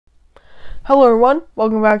Hello everyone,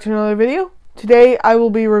 welcome back to another video. Today I will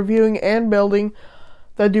be reviewing and building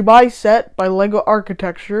the Dubai set by LEGO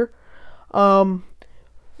Architecture.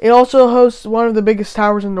 It also hosts one of the biggest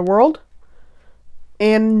towers in the world,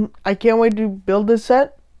 and I can't wait to build this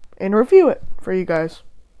set and review it for you guys.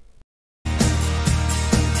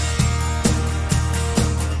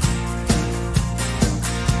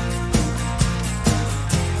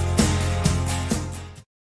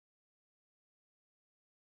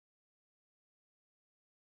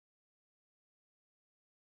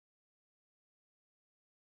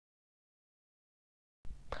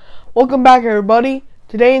 Welcome back everybody.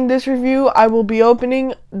 Today in this review I will be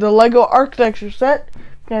opening the LEGO Architecture set. You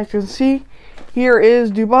guys can see here is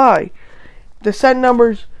Dubai. The set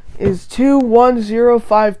numbers is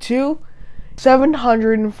 21052,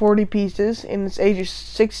 740 pieces, and it's ages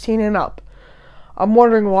 16 and up. I'm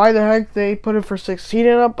wondering why the heck they put it for 16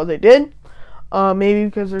 and up, but they did. Maybe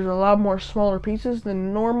because there's a lot more smaller pieces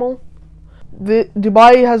than normal.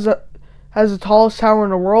 Dubai has the tallest tower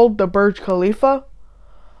in the world, the Burj Khalifa.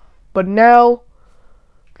 But now,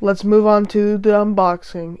 let's move on to the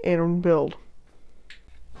unboxing and build.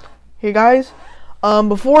 Hey guys,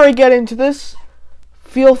 before I get into this,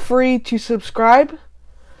 feel free to subscribe.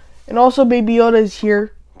 And also Baby Yoda is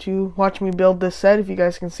here to watch me build this set, if you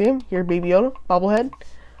guys can see him. Here, Baby Yoda, bobblehead.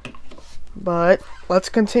 But let's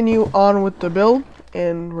continue on with the build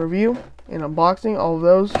and review and unboxing, all of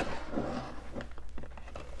those.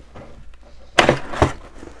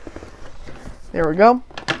 There we go.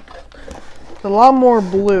 A lot more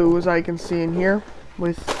blue, as I can see in here,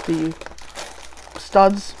 with the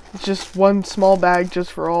studs. It's just one small bag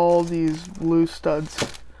just for all these blue studs.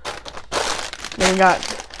 Then we got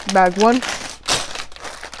bag 1.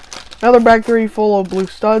 Another bag 3 full of blue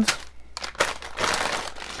studs.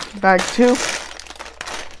 Bag 2.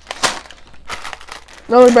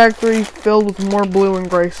 Another bag 3 filled with more blue and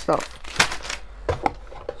gray stuff.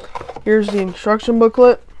 Here's the instruction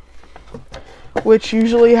booklet, which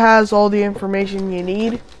usually has all the information you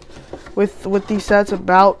need with these sets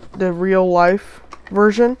about the real life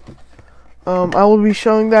version. I will be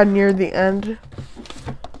showing that near the end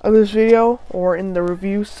of this video or in the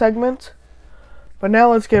review segment. But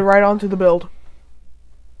now let's get right on to the build.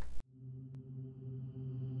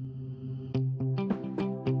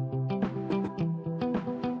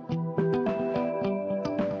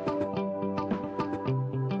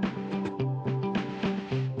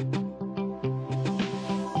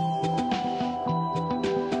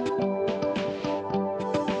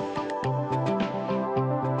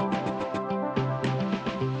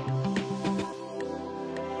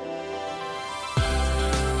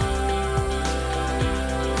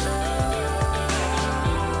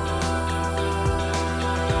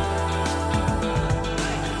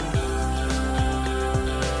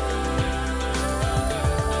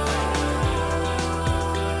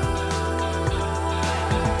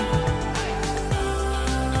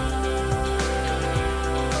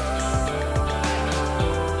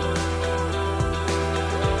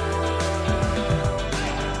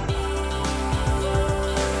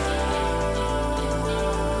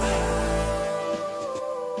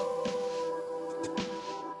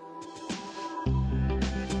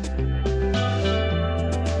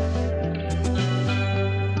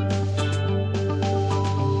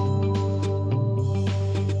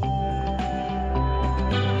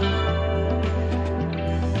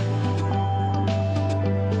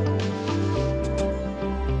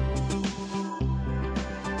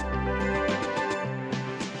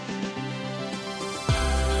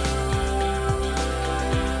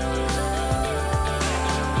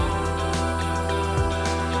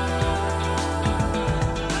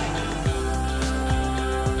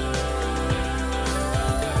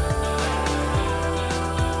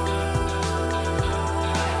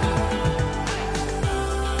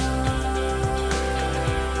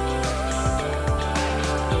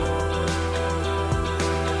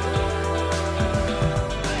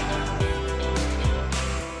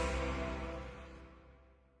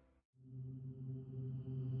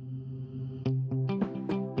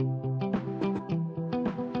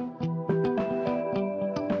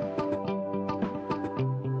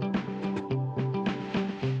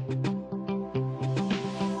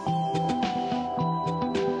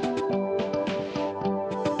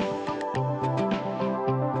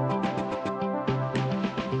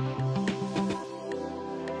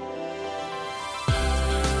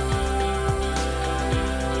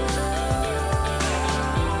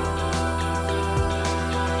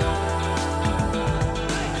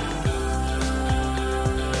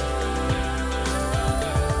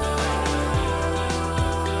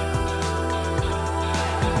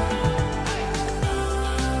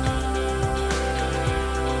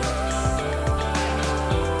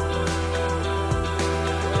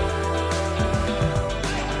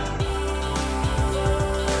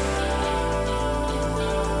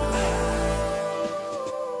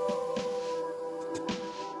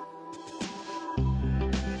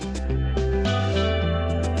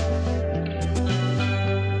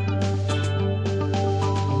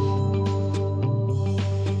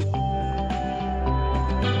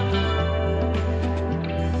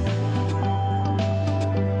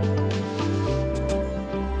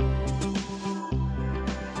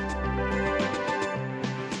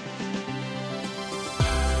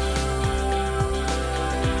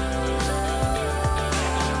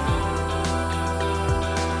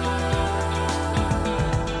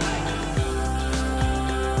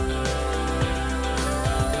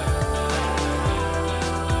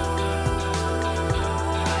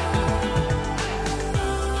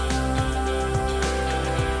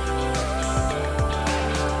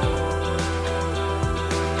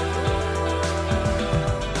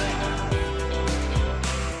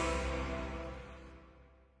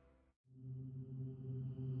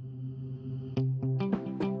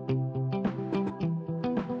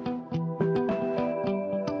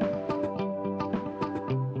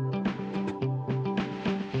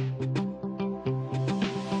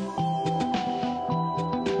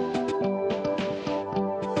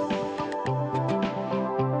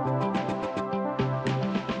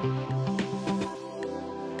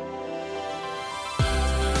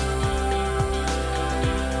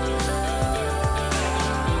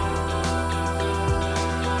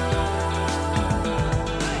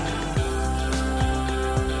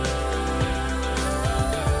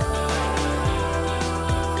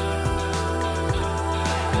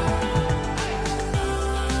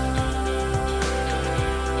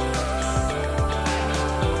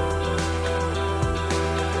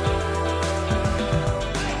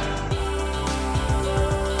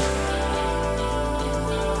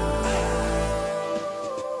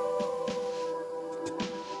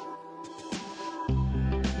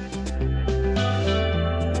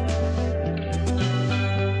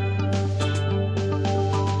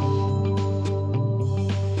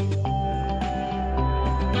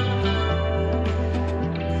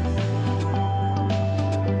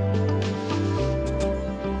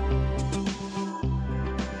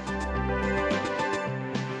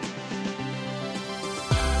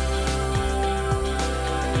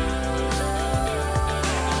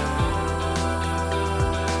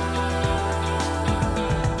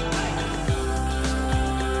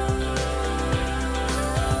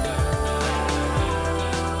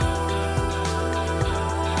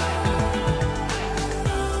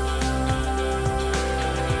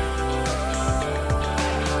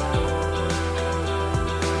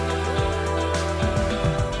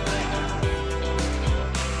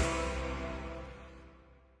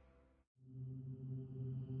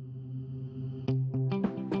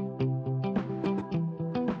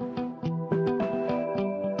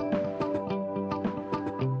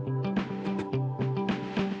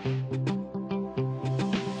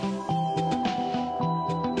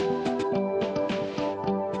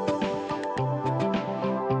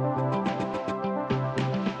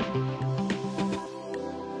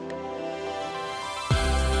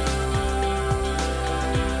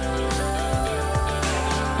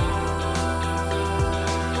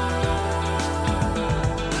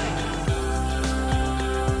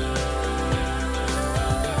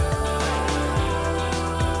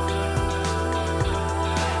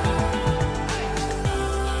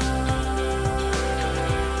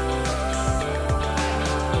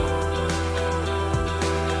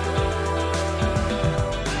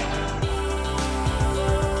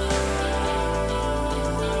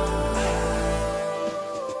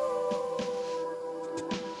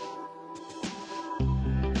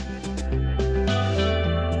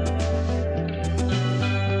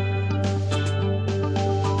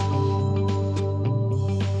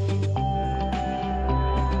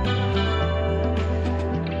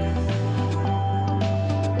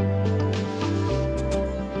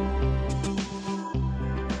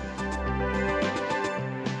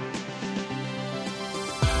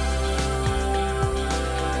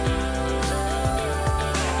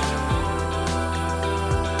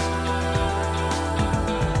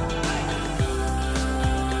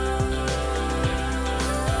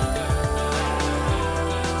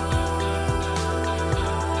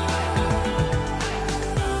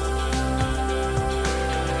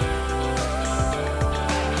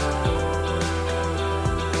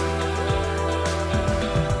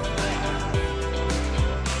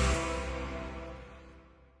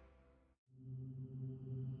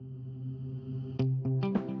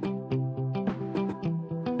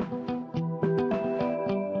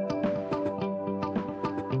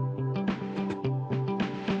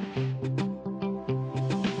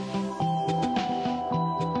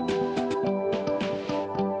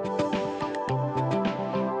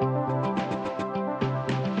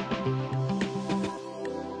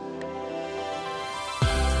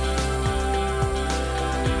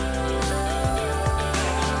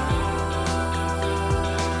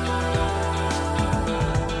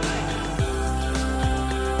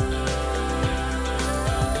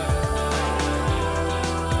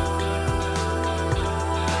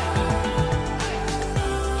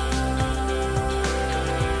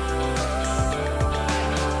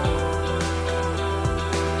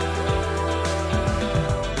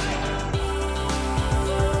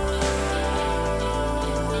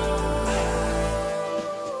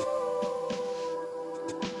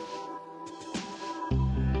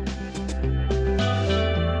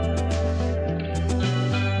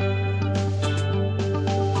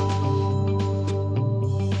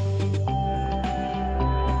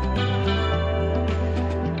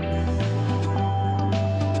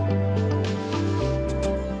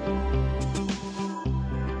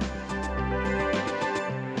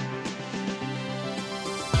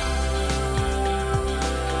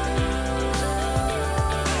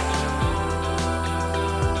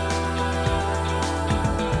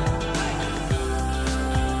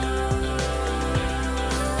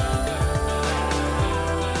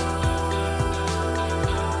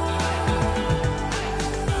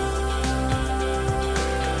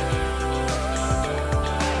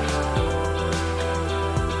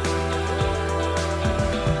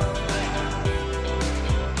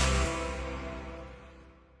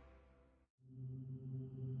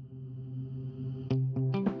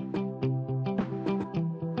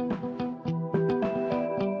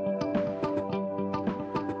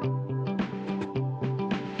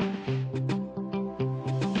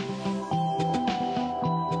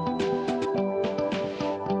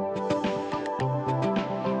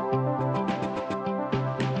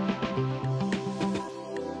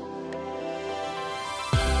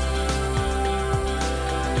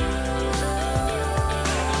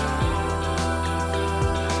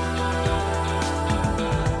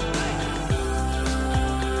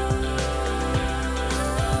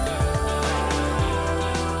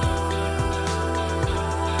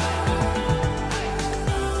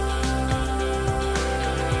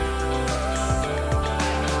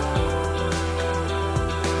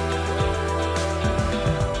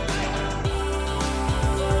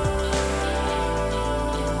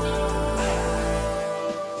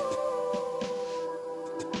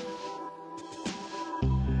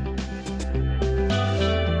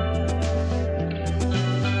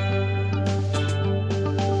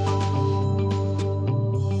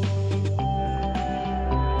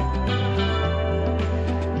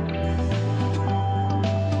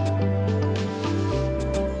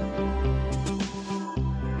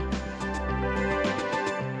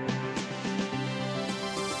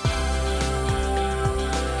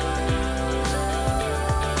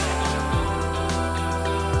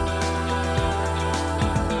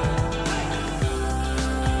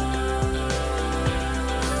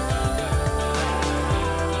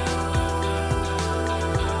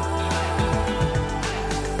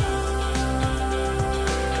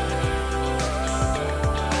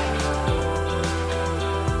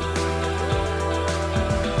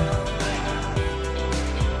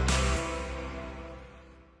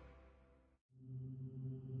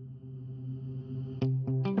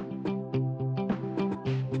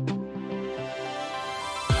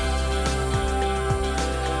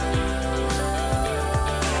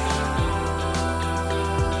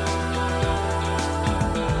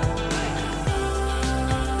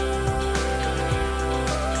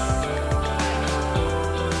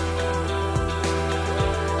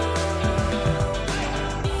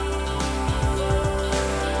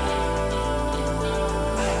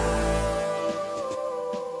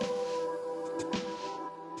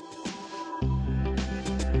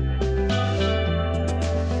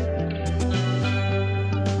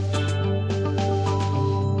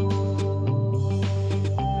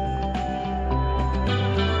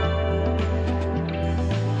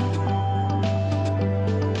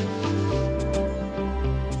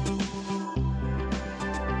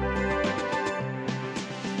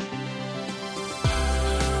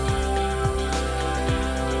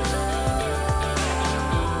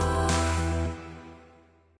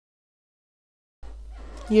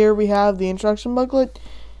 here we have the instruction booklet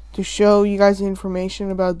to show you guys the information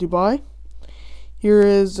about Dubai. Here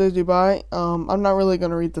is Dubai. I'm not really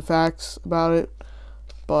going to read the facts about it,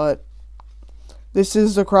 but this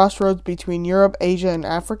is the crossroads between Europe, Asia, and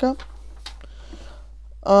Africa.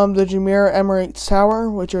 The Jumeirah Emirates Tower,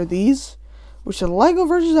 which are these, which the LEGO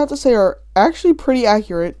versions, I have to say, are actually pretty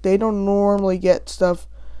accurate. They don't normally get stuff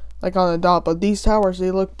like on the dot, but these towers,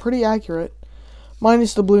 they look pretty accurate.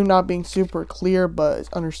 Minus the blue not being super clear, but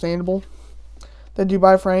it's understandable. The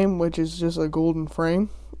Dubai frame, which is just a golden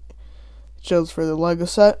frame. It shows for the LEGO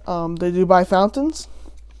set. The Dubai fountains.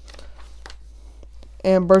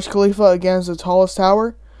 And Burj Khalifa, again, is the tallest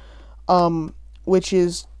tower, which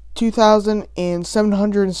is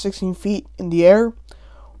 2,716 feet in the air,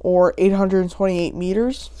 or 828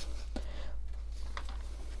 meters.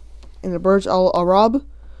 In the Burj Al Arab,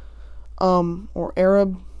 or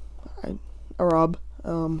Arab,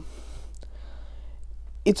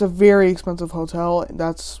 it's a very expensive hotel.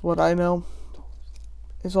 That's what I know.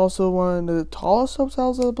 It's also one of the tallest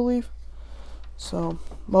hotels, I believe. So,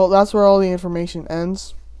 well, that's where all the information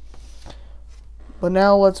ends. But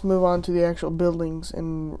now let's move on to the actual buildings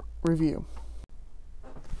and review.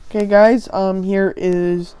 Okay, guys, here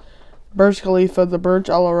is Burj Khalifa, the Burj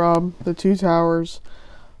Al Arab, the two towers,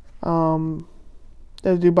 the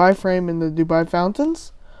Dubai frame, and the Dubai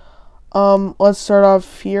fountains. Let's start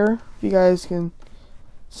off here. If you guys can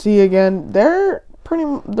see again, they're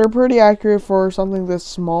pretty accurate for something this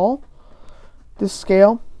small, this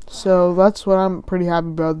scale. So that's what I'm pretty happy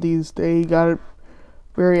about these. They got it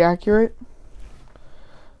very accurate.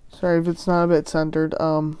 Sorry if it's not a bit centered.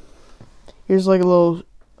 Here's like a little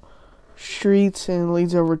street and it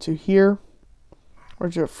leads over to here, where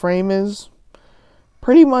the frame is.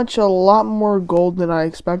 Pretty much a lot more gold than I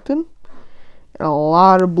expected, and a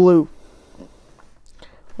lot of blue.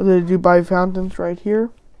 With the Dubai fountains right here,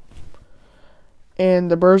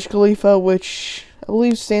 and the Burj Khalifa, which I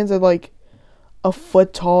believe stands at like a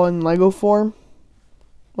foot tall in Lego form.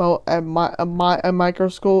 Well, at a micro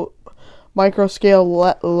scale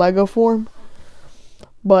Lego form.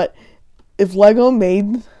 But if Lego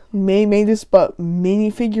made this but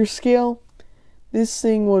minifigure scale, this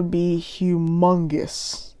thing would be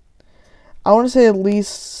humongous. I want to say at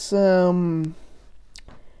least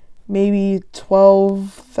maybe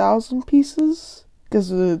 12,000 pieces because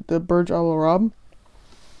of the Burj Al Arab.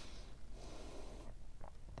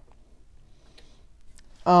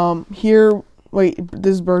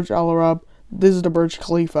 This is Burj Al Arab. This is the Burj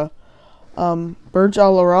Khalifa. Burj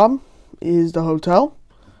Al Arab is the hotel.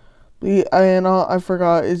 I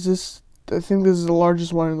forgot, I think this is the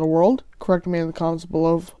largest one in the world. Correct me in the comments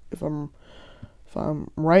below if I'm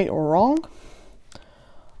right or wrong.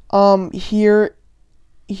 Here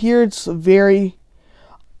it's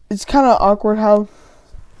kind of awkward how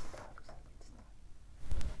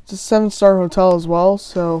it's a 7-star hotel as well,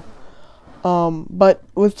 so but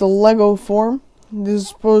with the Lego form, this is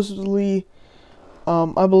supposedly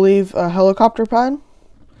I believe a helicopter pad.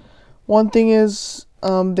 One thing is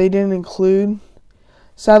they didn't include,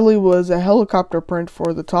 sadly, was a helicopter print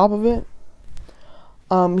for the top of it.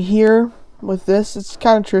 Here with this, it's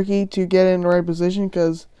kind of tricky to get in the right position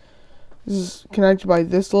because this is connected by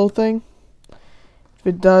this little thing. If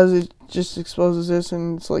it does, it just exposes this,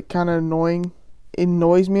 and it's like kind of annoying. It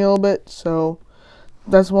annoys me a little bit, so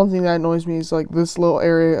that's one thing that annoys me, is like this little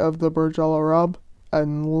area of the Burj Al Arab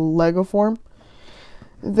in Lego form.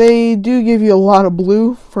 They do give you a lot of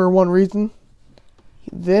blue for one reason.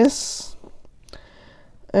 This,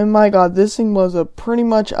 and my god, this thing was pretty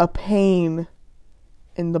much a pain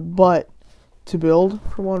in the butt to build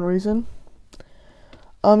for one reason.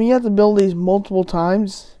 You have to build these multiple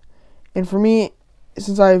times, and for me,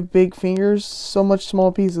 since I have big fingers, so much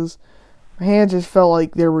small pieces, my hands just felt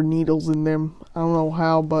like there were needles in them. I don't know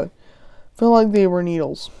how, but I felt like they were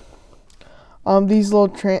needles. These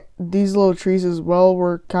little trees as well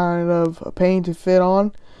were kind of a pain to fit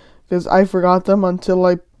on, because I forgot them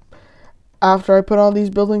until after I put on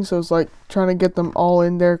these buildings, so it's like trying to get them all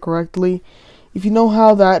in there correctly. If you know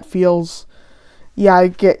how that feels, yeah,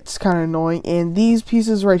 it gets kind of annoying. And these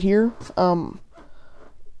pieces right here, and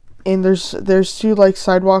there's two like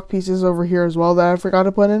sidewalk pieces over here as well that I forgot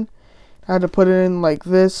to put in. I had to put it in like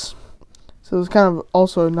this, so it was kind of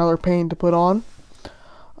also another pain to put on.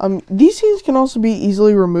 These things can also be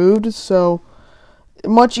easily removed, so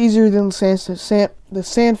much easier than the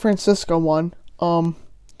San Francisco one. And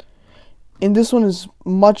this one is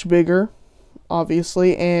much bigger,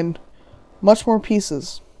 obviously, and much more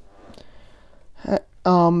pieces.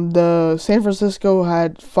 The San Francisco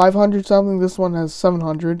had 500 something. This one has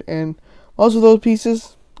 700, and most of those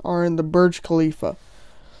pieces are in the Burj Khalifa.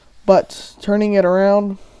 but turning it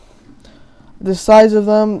around, the size of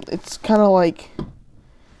them, it's kind of like,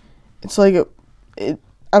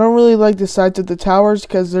 I don't really like the sides of the towers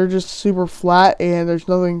because they're just super flat and there's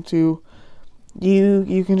nothing to,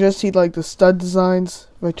 you can just see like the stud designs.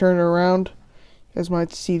 If I turn it around, you guys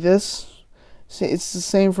might see this. It's the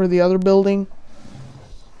same for the other building.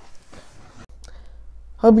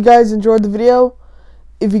 Hope you guys enjoyed the video.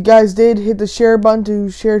 If you guys did, hit the share button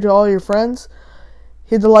to share to all your friends.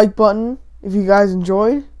 Hit the like button if you guys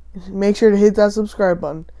enjoyed. Make sure to hit that subscribe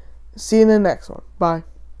button. See you in the next one. Bye.